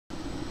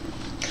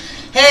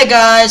Hey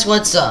guys,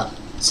 what's up?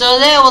 So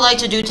today I would like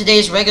to do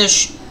today's regular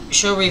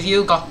show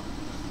review.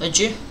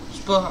 Okay.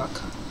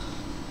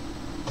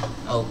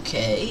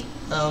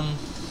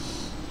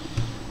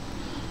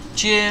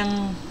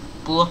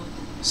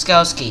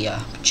 Gymblonski,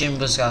 yeah,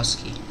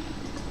 Gymblonski.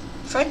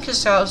 Frank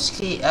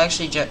Gymblonski,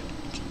 actually,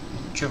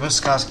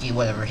 Gymblonski,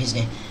 whatever his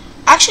name.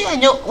 Actually, I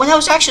know when I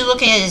was actually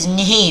looking at his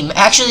name.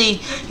 Actually,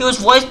 he was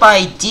voiced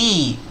by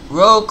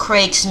Roe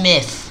Craig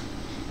Smith.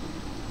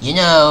 You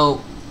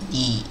know,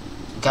 the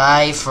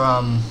guy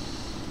from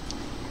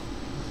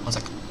what's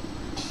that?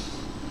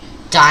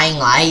 Dying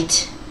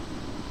Light.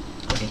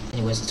 Okay,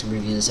 anyways, let's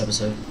review this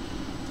episode.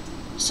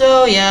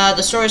 So yeah,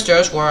 the story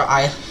starts where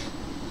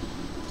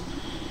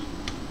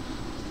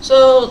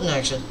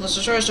the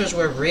story starts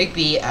where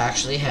Rigby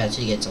actually had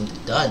to get something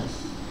done.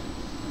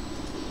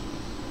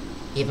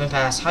 He went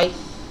back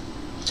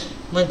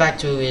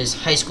to his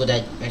high school.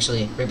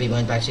 Rigby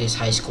went back to his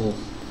high school.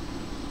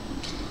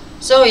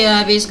 So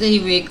yeah, basically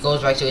he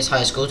goes back to his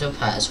high school to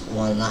pass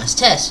one last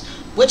test,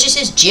 which is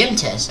his gym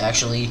test,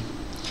 actually.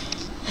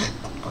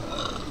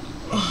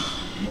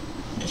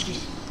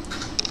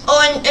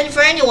 Oh, and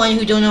for anyone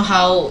who don't know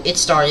how it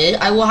started,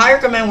 I will highly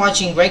recommend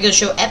watching the regular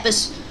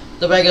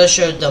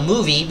show, the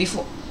movie,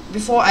 before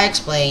I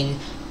continue.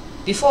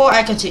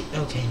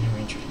 Okay,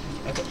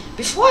 okay.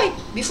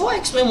 Before I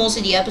explain most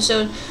of the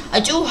episode, I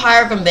do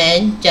highly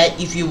recommend that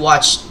if you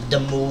watch the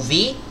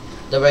movie,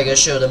 the regular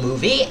show, the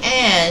movie,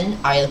 and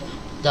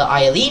the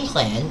Eileen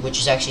plan, which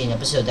is actually an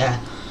episode that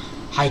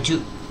I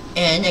do,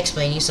 and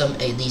explaining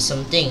at least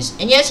some things.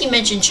 And yes, he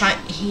mentioned China.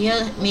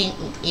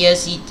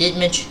 Yes, he did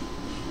mention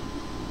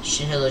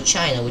Hello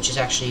China, which is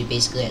actually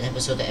basically an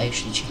episode that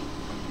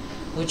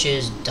which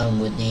is done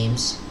with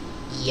names.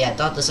 Yeah, I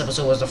thought this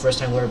episode was the first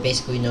time where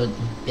basically we know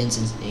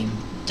Vincent's name,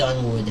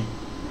 Dunwood.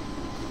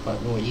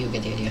 But you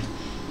get the idea.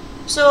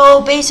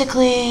 So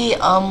basically,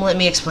 let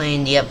me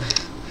explain. Yep.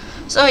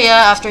 So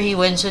yeah, after he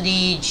went to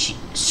the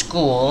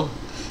school,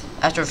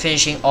 after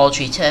finishing all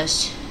 3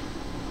 tests.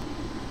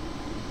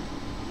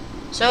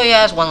 So he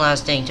has one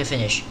last thing to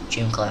finish,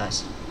 gym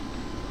class.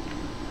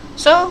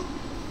 So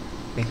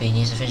Rigby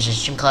needs to finish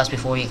his gym class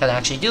before he can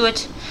actually do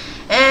it.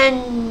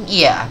 And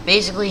yeah,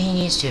 basically he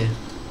needs to.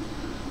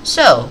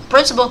 So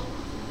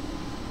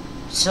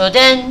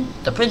then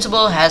the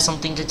principal has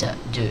something to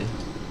do.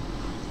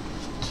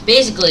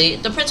 Basically,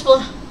 the principal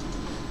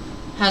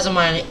has a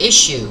minor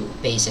issue,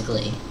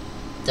 basically.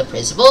 The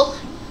principal?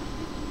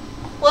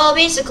 Well,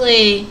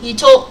 basically, he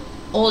told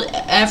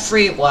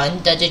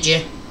everyone that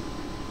the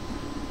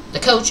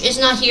coach is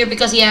not here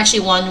because he actually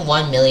won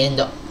 $1 million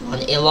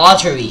on a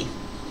lottery.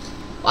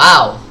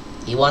 Wow,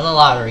 he won a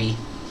lottery.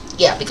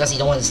 Yeah, because he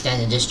don't want to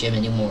stand in this gym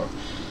anymore.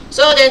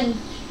 So then,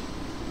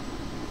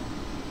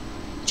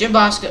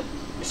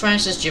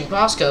 Francis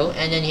Gymblonski,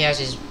 and then he has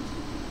his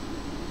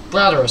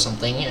brother or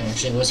something,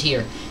 actually was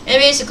here. And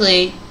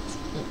basically,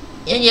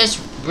 and yes,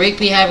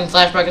 Rigby having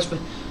flashbacks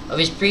of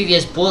his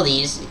previous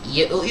bullies.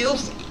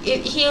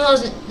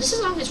 This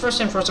is not his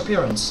first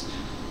appearance.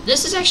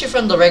 This is actually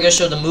from the regular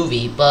show, the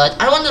movie, but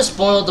I don't want to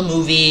spoil the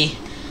movie.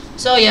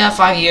 So yeah,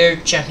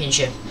 5-year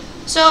championship.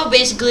 So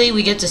basically,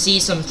 we get to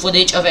see some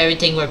footage of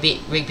everything where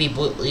Rigby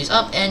bullies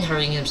up and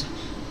hurting himself.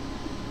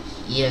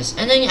 Yes,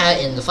 and then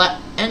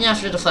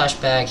after the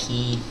flashback,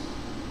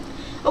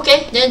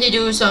 then they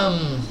do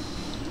some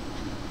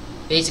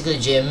basically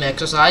gym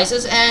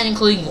exercises, and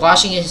including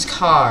washing his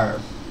car.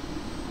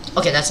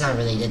 Okay, that's not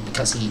related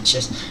because he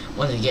just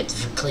wanted to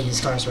clean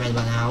his cars right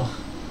by now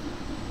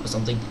or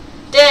something.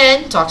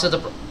 Then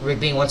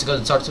Rigby wants to go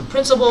to talk to the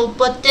principal,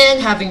 but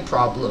then having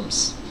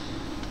problems.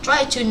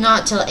 Try to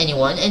not tell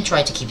anyone and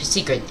try to keep it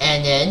secret,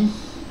 and then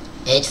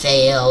it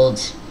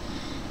failed.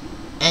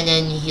 And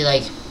then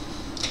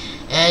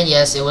and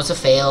yes, it was a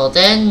fail.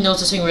 Then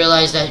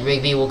realized that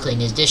Rigby will clean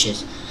his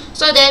dishes.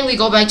 So then we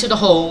go back to the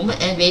home,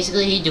 and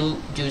basically he do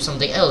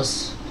something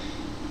else.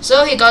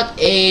 So he got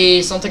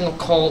something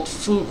called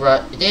food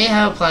rush. They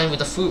have a plan with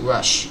the food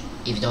rush.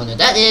 If you don't know what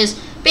that is,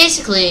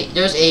 basically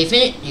there's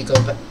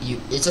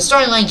it's a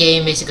storyline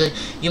game. Basically,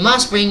 you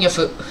must bring your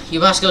food. You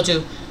must go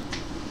to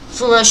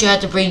food rush. You have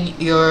to bring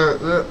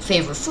your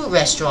favorite food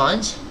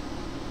restaurant.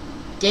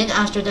 Then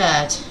after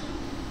that,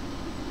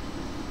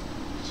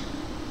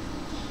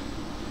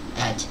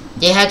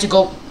 they had to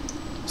go.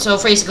 So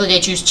basically, they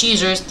choose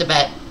Cheezers, the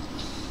bad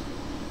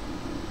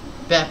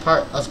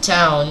part of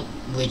town,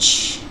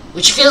 which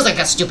feels like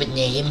a stupid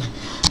name.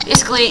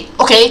 Basically,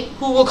 okay,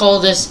 who will call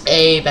this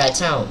a bad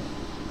town?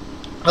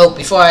 Oh,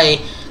 before I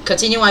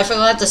continue, I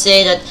forgot to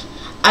say that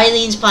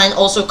Eileen's plan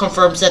also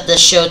confirms that the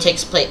show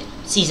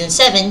season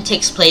 7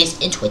 takes place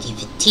in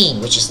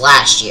 2015, which is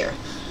last year.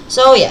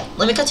 So yeah,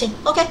 let me continue.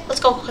 Okay, let's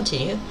go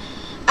continue.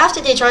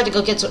 After they tried to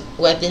go get some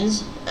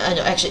weapons,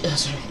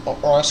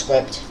 wrong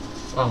script.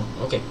 Oh,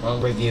 okay,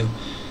 wrong review.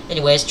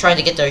 Anyways, trying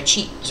to get their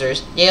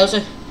Cheezers, they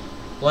also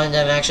one of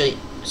them actually.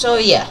 So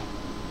yeah,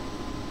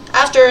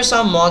 after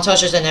some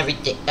montages and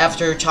everything,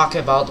 after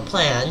talking about the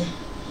plan,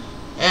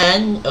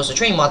 and also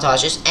training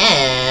montages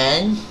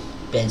and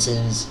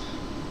Benson's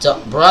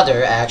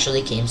brother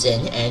actually comes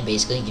in and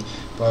basically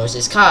borrows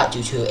his car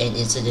due to an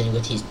incident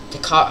with the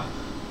car.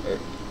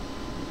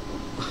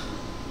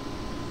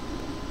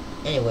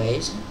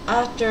 Anyways,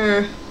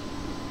 after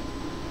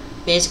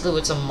basically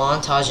with some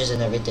montages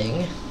and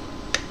everything,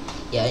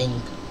 yeah,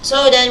 and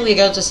so then we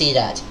go to see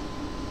that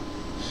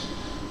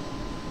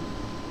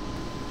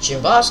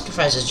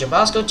Francis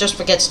Gymblonski just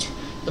forgets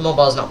the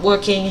mobile is not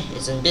working,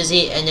 isn't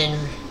busy, and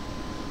then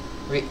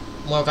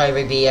Mordecai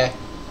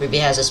Rigby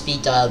has a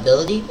speed dial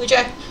ability, which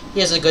he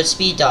has a good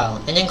speed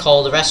dial, and then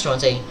call the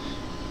restaurant saying,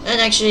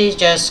 and actually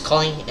just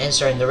calling and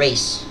starting the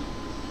race.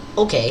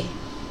 Okay.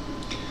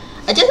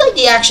 I did like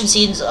the action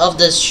scenes of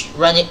the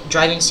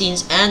driving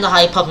scenes and the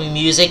high pumping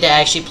music that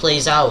actually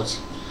plays out.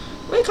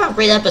 Really kind of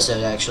great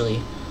episode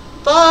actually.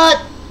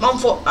 But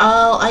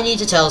I need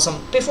to tell some.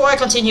 Before I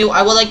continue,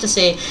 I would like to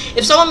say,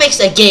 if someone makes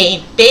a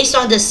game based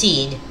on the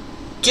scene,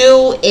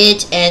 do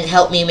it and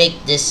help me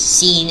make this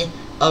scene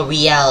a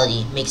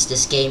reality. Makes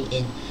this game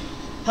in.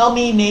 Help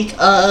me make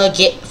a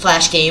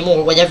Flash game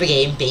or whatever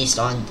game based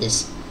on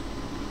this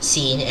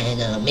scene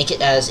and make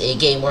it as a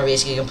game where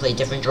basically you can play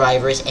different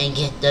drivers and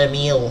get the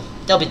meal.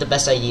 That'll be the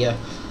best idea.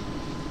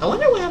 I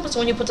wonder what happens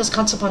when you put this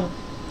concept on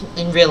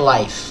in real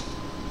life.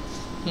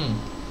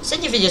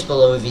 Send your videos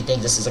below if you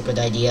think this is a good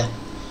idea.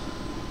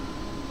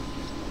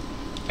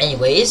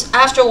 Anyways,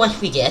 after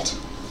we get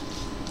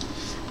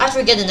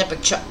an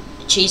epic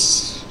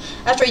chase,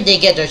 after they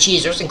get their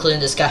cheesers,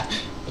 including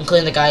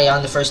the guy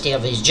on the first day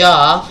of his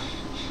job,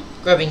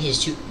 grabbing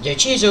their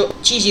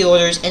cheesy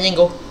orders, and then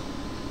go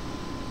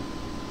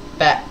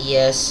back.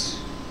 Yes.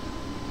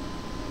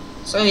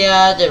 So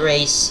yeah, the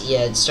race,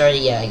 yeah, it started.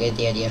 Yeah, I get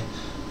the idea.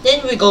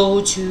 Then we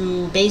go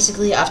to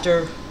basically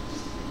after.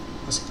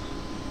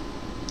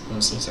 Let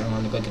me see. So I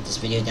want to go get this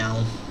video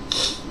down.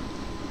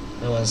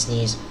 I don't want to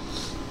sneeze.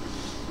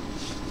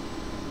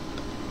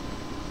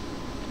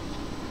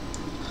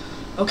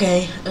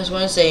 Okay, as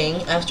what I'm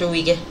saying, after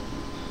we get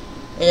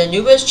in the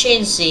newest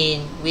chain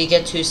scene, we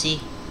get to see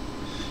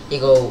they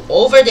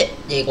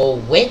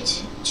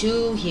went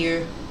to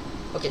here.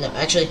 Okay, no,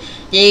 actually,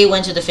 they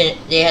went to the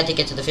they had to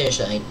get to the finish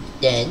line.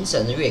 Then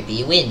suddenly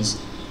Rigby wins,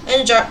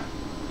 and okay.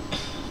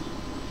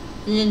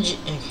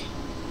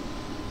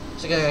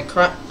 So I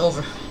got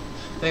over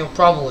having a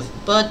problem with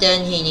it, but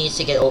then he needs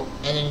to get over,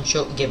 and then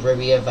give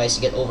Rigby advice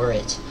to get over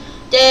it.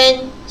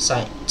 Then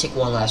take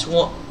one last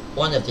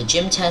one of the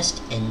gym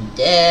test, and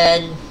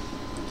then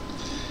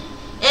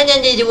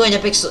they do an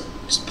epic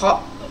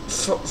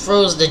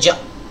froze the jump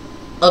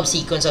up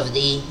sequence of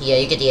the, yeah,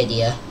 you get the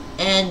idea.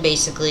 And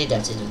basically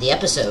that's it of the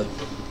episode.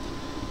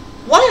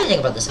 What do I think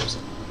about this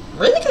episode?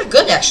 Really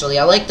good actually.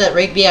 I like that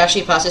Rigby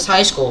actually passes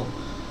high school,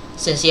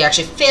 since he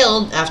actually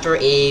failed after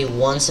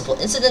one simple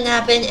incident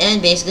happened,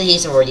 and basically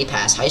he's already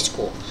passed high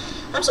school.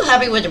 I'm so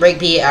happy with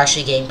Rigby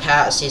actually getting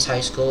past his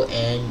high school,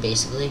 and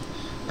basically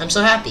I'm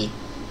so happy.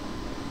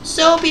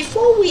 So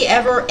before we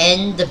ever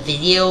end the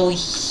video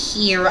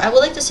here, I would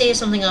like to say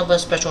something of a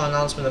special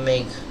announcement to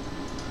make.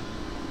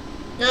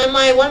 Now, in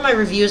one of my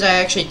reviews I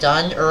actually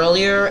done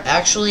earlier,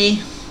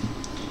 actually,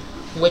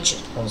 which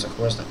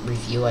where's that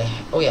review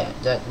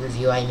that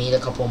review I made a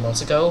couple of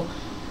months ago.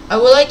 I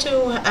would like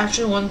to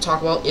actually want to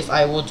talk about if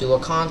I will do a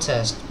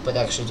contest, but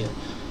actually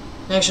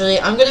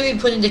I'm gonna be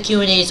putting the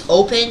Q&As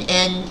open,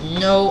 and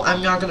no,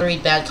 I'm not gonna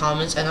read bad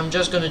comments, and I'm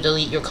just gonna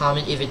delete your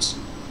comment if it's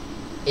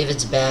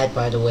bad,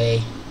 by the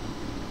way.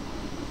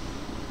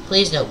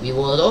 Please note, we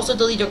will also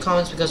delete your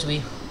comments because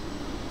we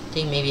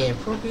think maybe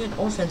inappropriate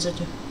or offensive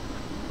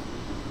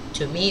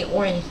to me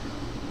or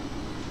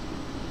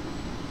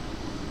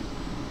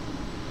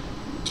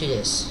to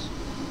this.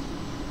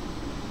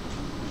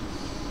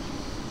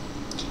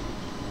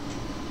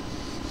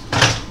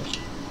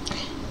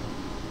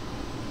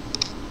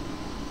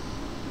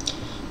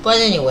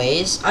 But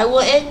anyways, I will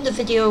end the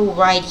video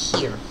right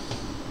here.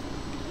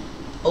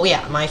 Oh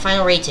yeah, my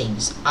final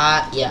ratings.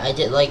 Yeah, I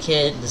did like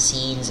it, the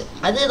scenes.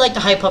 I did like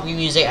the high puppy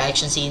music,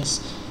 action scenes.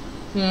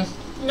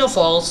 No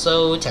faults,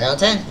 so 10 out of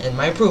 10, and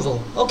my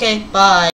approval. Okay, bye.